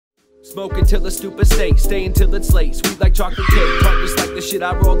Smoking till the stupid state, stay until it's late. Sweet like chocolate cake, partners like the shit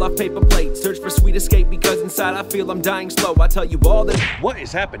I roll off paper plates. Search for sweet escape because inside I feel I'm dying slow. I tell you all that. What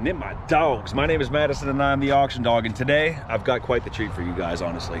is happening, my dogs? My name is Madison and I'm the auction dog, and today I've got quite the treat for you guys,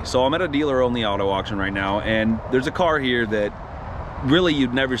 honestly. So I'm at a dealer-only auto auction right now, and there's a car here that really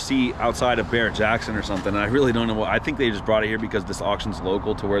you'd never see outside of Barrett-Jackson or something. I really don't know what. I think they just brought it here because this auction's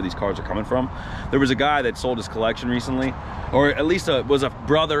local to where these cars are coming from. There was a guy that sold his collection recently, or at least was a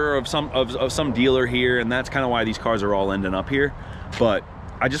brother of some dealer here, and that's kind of why these cars are all ending up here. But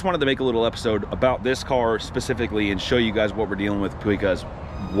I just wanted to make a little episode about this car specifically and show you guys what we're dealing with, because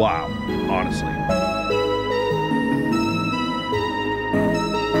wow, honestly.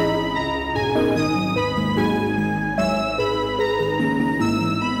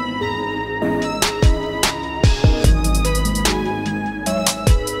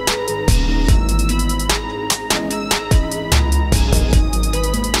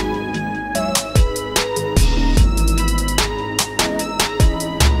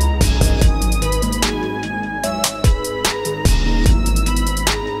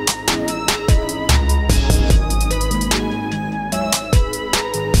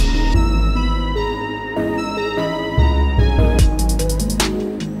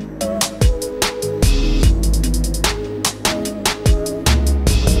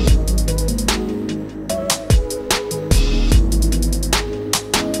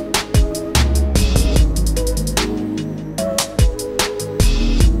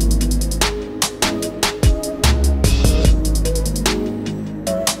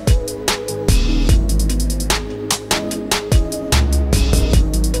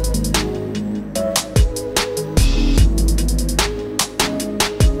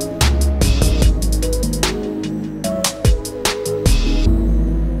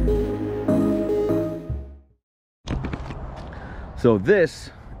 So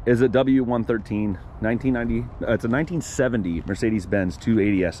this is a W113 1990. It's a 1970 Mercedes Benz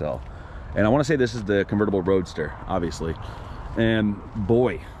 280 SL, and I want to say this is the convertible roadster, obviously. And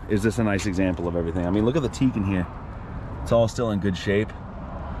boy, is this a nice example of everything. I mean, look at the teak in here. It's all still in good shape.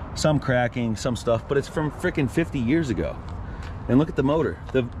 Some cracking, some stuff, but it's from freaking 50 years ago. And look at the motor.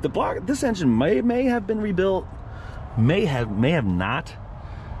 The block. This engine may have been rebuilt, may have not.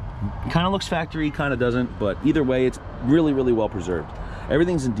 Kind of looks factory, kind of doesn't, but either way, it's really well preserved.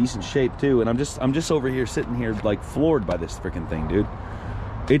 Everything's in decent shape too, and I'm just over here sitting here like floored by this freaking thing, dude.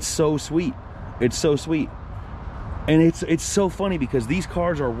 It's so sweet. It's so sweet. And it's so funny because these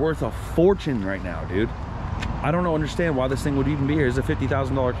cars are worth a fortune right now, dude. I don't understand why this thing would even be here. It's a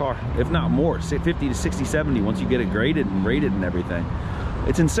 $50,000 car, if not more, 50 to 60, 70 once you get it graded and rated and everything.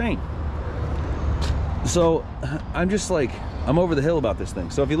 It's insane. So I'm just like, I'm over the hill about this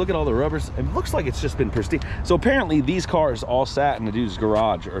thing. So if you look at all the rubbers, it looks like it's just been pristine. So apparently these cars all sat in the dude's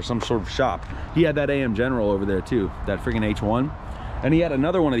garage or some sort of shop. He had that AM General over there too, that freaking H1. And he had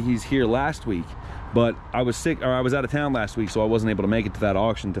another one of these here last week, but I was sick, or I was out of town last week, so I wasn't able to make it to that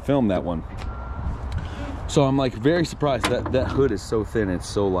auction to film that one. So I'm like very surprised that that hood is so thin, it's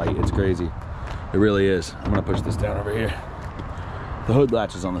so light, it's crazy. It really is. I'm gonna push this down over here. The hood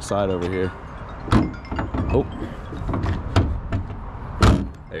latch is on the side over here. Oh.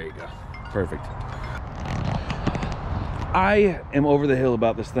 There you go. Perfect. I am over the hill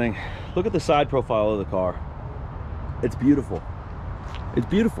about this thing. Look at the side profile of the car. It's beautiful. It's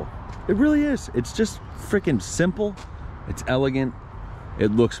beautiful. It really is. It's just freaking simple. It's elegant.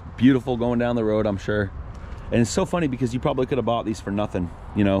 It looks beautiful going down the road, I'm sure. And it's so funny because you probably could have bought these for nothing,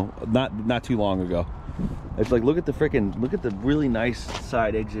 you know, not too long ago. It's like, look at the really nice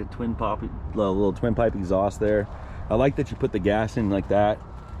side exit, little twin pipe exhaust there. I like that you put the gas in like that.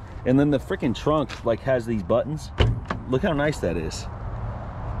 And then the freaking trunk like has these buttons. Look how nice that is.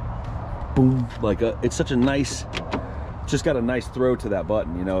 Boom. Like it's such a nice, just got a nice throw to that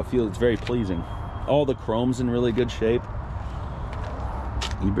button, you know. It's very pleasing. All the chrome's in really good shape.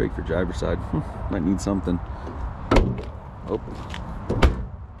 E-brake for driver's side. Might need something. Oh,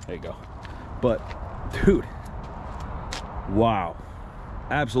 there you go. But dude, wow,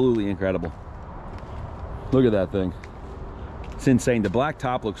 absolutely incredible. Look at that thing. It's insane. The black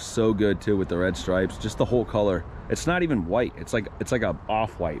top looks so good too with the red stripes. Just the whole color. It's not even white. It's like a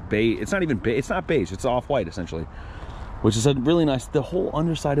off-white beige. It's not even beige. It's not beige. It's off-white essentially, which is a really nice. The whole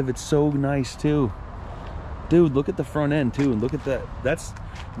underside of it's so nice too. Dude, look at the front end too, and look at that. That's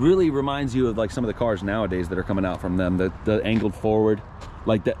really reminds you of like some of the cars nowadays that are coming out from them. The angled forward,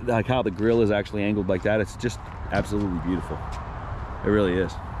 like that, like how the grill is actually angled like that. It's just absolutely beautiful. It really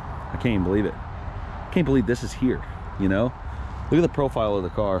is. I can't even believe it. I can't believe this is here. You know, look at the profile of the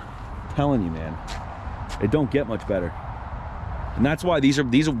car. I'm telling you, man, it don't get much better. And that's why these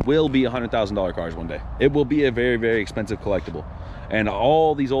will be $100,000 cars one day. It will be a very, very expensive collectible. And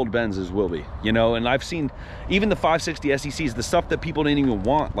all these old Benzes will be, you know. And I've seen even the 560 SECs, the stuff that people didn't even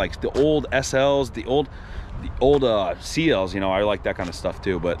want, like the old SLs, the old CLs, you know. I like that kind of stuff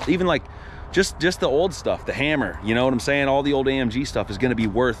too. But even like just the old stuff, the Hammer, you know what I'm saying? All the old AMG stuff is going to be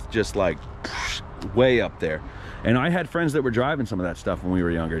worth just like way up there. And I had friends that were driving some of that stuff when we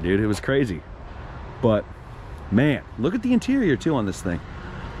were younger, dude. It was crazy. But man, look at the interior too on this thing.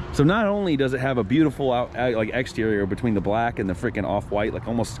 So not only does it have a beautiful like exterior between the black and the freaking off-white, like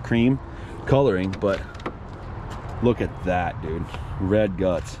almost cream coloring, but look at that, dude. Red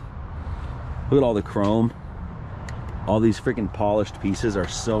guts. Look at all the chrome. All these freaking polished pieces are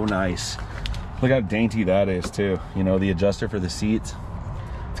so nice. Look how dainty that is too. You know, the adjuster for the seats.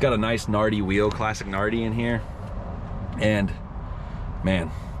 It's got a nice Nardi wheel, classic Nardi in here. And man,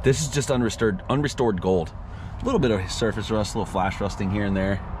 this is just unrestored gold. A little bit of surface rust, a little flash rusting here and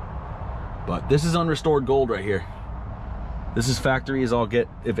there. But this is unrestored gold right here. This is factory as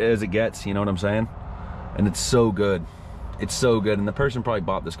it gets, you know what I'm saying? And it's so good. It's so good. And the person probably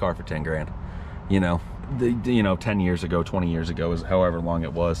bought this car for 10 grand. You know, 10 years ago, 20 years ago, is however long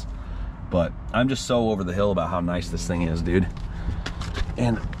it was. But I'm just so over the hill about how nice this thing is, dude.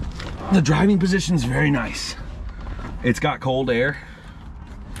 And the driving position is very nice. It's got cold air.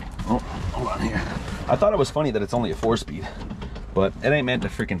 Oh, hold on here. I thought it was funny that it's only a 4-speed. But it ain't meant to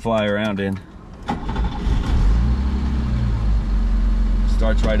freaking fly around in.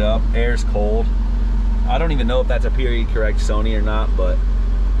 Starts right up, air's cold. I don't even know if that's a period correct Sony or not, but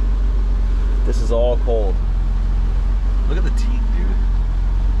this is all cold. Look at the teeth,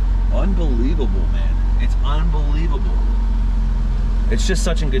 dude. Unbelievable, man. It's unbelievable. It's just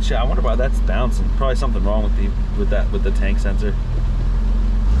such in good shape. I wonder why that's bouncing. Probably something wrong with the tank sensor.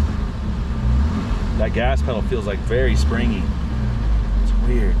 That gas pedal feels like very springy.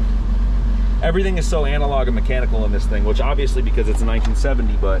 Weird. Everything is so analog and mechanical in this thing, which obviously because it's a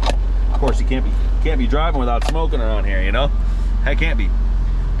 1970, but of course you can't be driving without smoking around here, you know? Heck, can't be.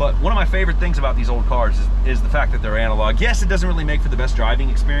 But one of my favorite things about these old cars is the fact that they're analog. Yes, it doesn't really make for the best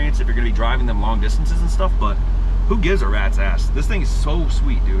driving experience if you're going to be driving them long distances and stuff, but who gives a rat's ass? This thing is so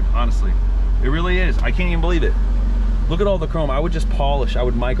sweet, dude, honestly. It really is. I can't even believe it. Look at all the chrome. I would just polish, I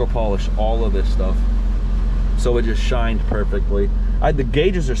would micro polish all of this stuff so it just shined perfectly. The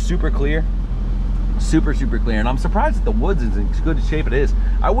gauges are super clear, super clear, and I'm surprised that the woods is in as good a shape it is.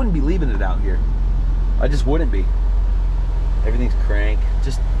 I wouldn't be leaving it out here. I just wouldn't be. Everything's crank,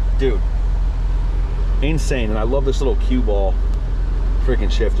 just, dude, insane. And I love this little cue ball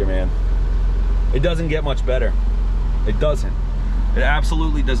freaking shifter, man. It doesn't get much better. It doesn't. It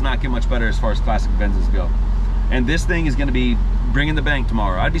absolutely does not get much better as far as classic Benzes go. And this thing is going to be bringing the bank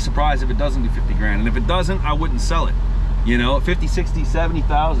tomorrow. I'd be surprised if it doesn't do 50 grand, and if it doesn't, I wouldn't sell it. You know, 50, 60,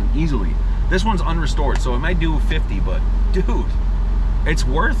 70,000 easily. This one's unrestored, so it might do 50, but dude, it's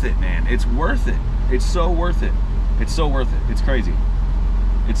worth it, man. It's worth it. It's so worth it. It's so worth it. It's crazy.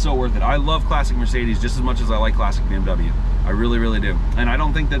 It's so worth it. I love classic Mercedes just as much as I like classic BMW. I really, really do. And I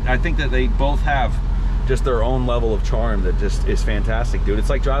think that they both have just their own level of charm that just is fantastic, dude. It's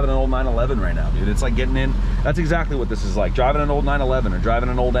like driving an old 911 right now, dude. It's like getting in. That's exactly what this is like. Driving an old 911 or driving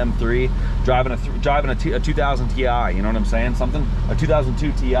an old M3, driving a 2000 Ti, you know what I'm saying? Something, a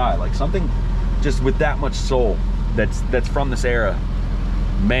 2002 Ti, like something just with that much soul that's from this era.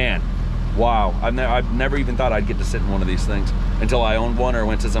 Man, wow. I've never even thought I'd get to sit in one of these things until I owned one or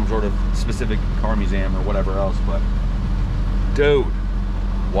went to some sort of specific car museum or whatever else, but dude,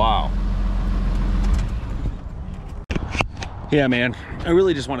 wow. Yeah, man, I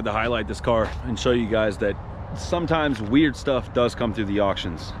really just wanted to highlight this car and show you guys that sometimes weird stuff does come through the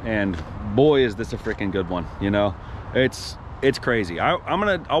auctions, and boy is this a freaking good one. You know, it's crazy.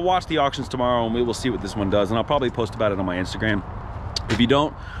 I'll watch the auctions tomorrow and we will see what this one does, and I'll probably post about it on my Instagram. If you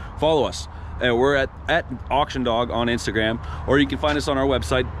don't, follow us. We're at Auction Dawg on Instagram, or you can find us on our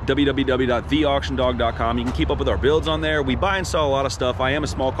website, www.theauctiondawg.com. You can keep up with our builds on there. We buy and sell a lot of stuff. I am a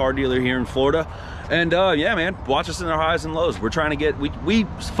small car dealer here in Florida. And yeah, man, watch us in our highs and lows. We're trying to get, we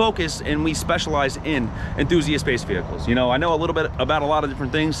focus and we specialize in enthusiast-based vehicles. You know, I know a little bit about a lot of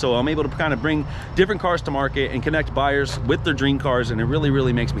different things, so I'm able to kind of bring different cars to market and connect buyers with their dream cars, and it really,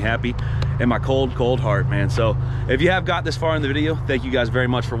 really makes me happy in my cold, cold heart, man. So if you have got this far in the video, thank you guys very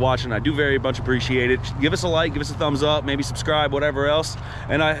much for watching. I do very much appreciate it. Give us a like, give us a thumbs up, maybe subscribe, whatever else.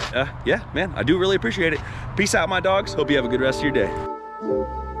 And yeah, man, I do really appreciate it. Peace out, my dogs. Hope you have a good rest of your day.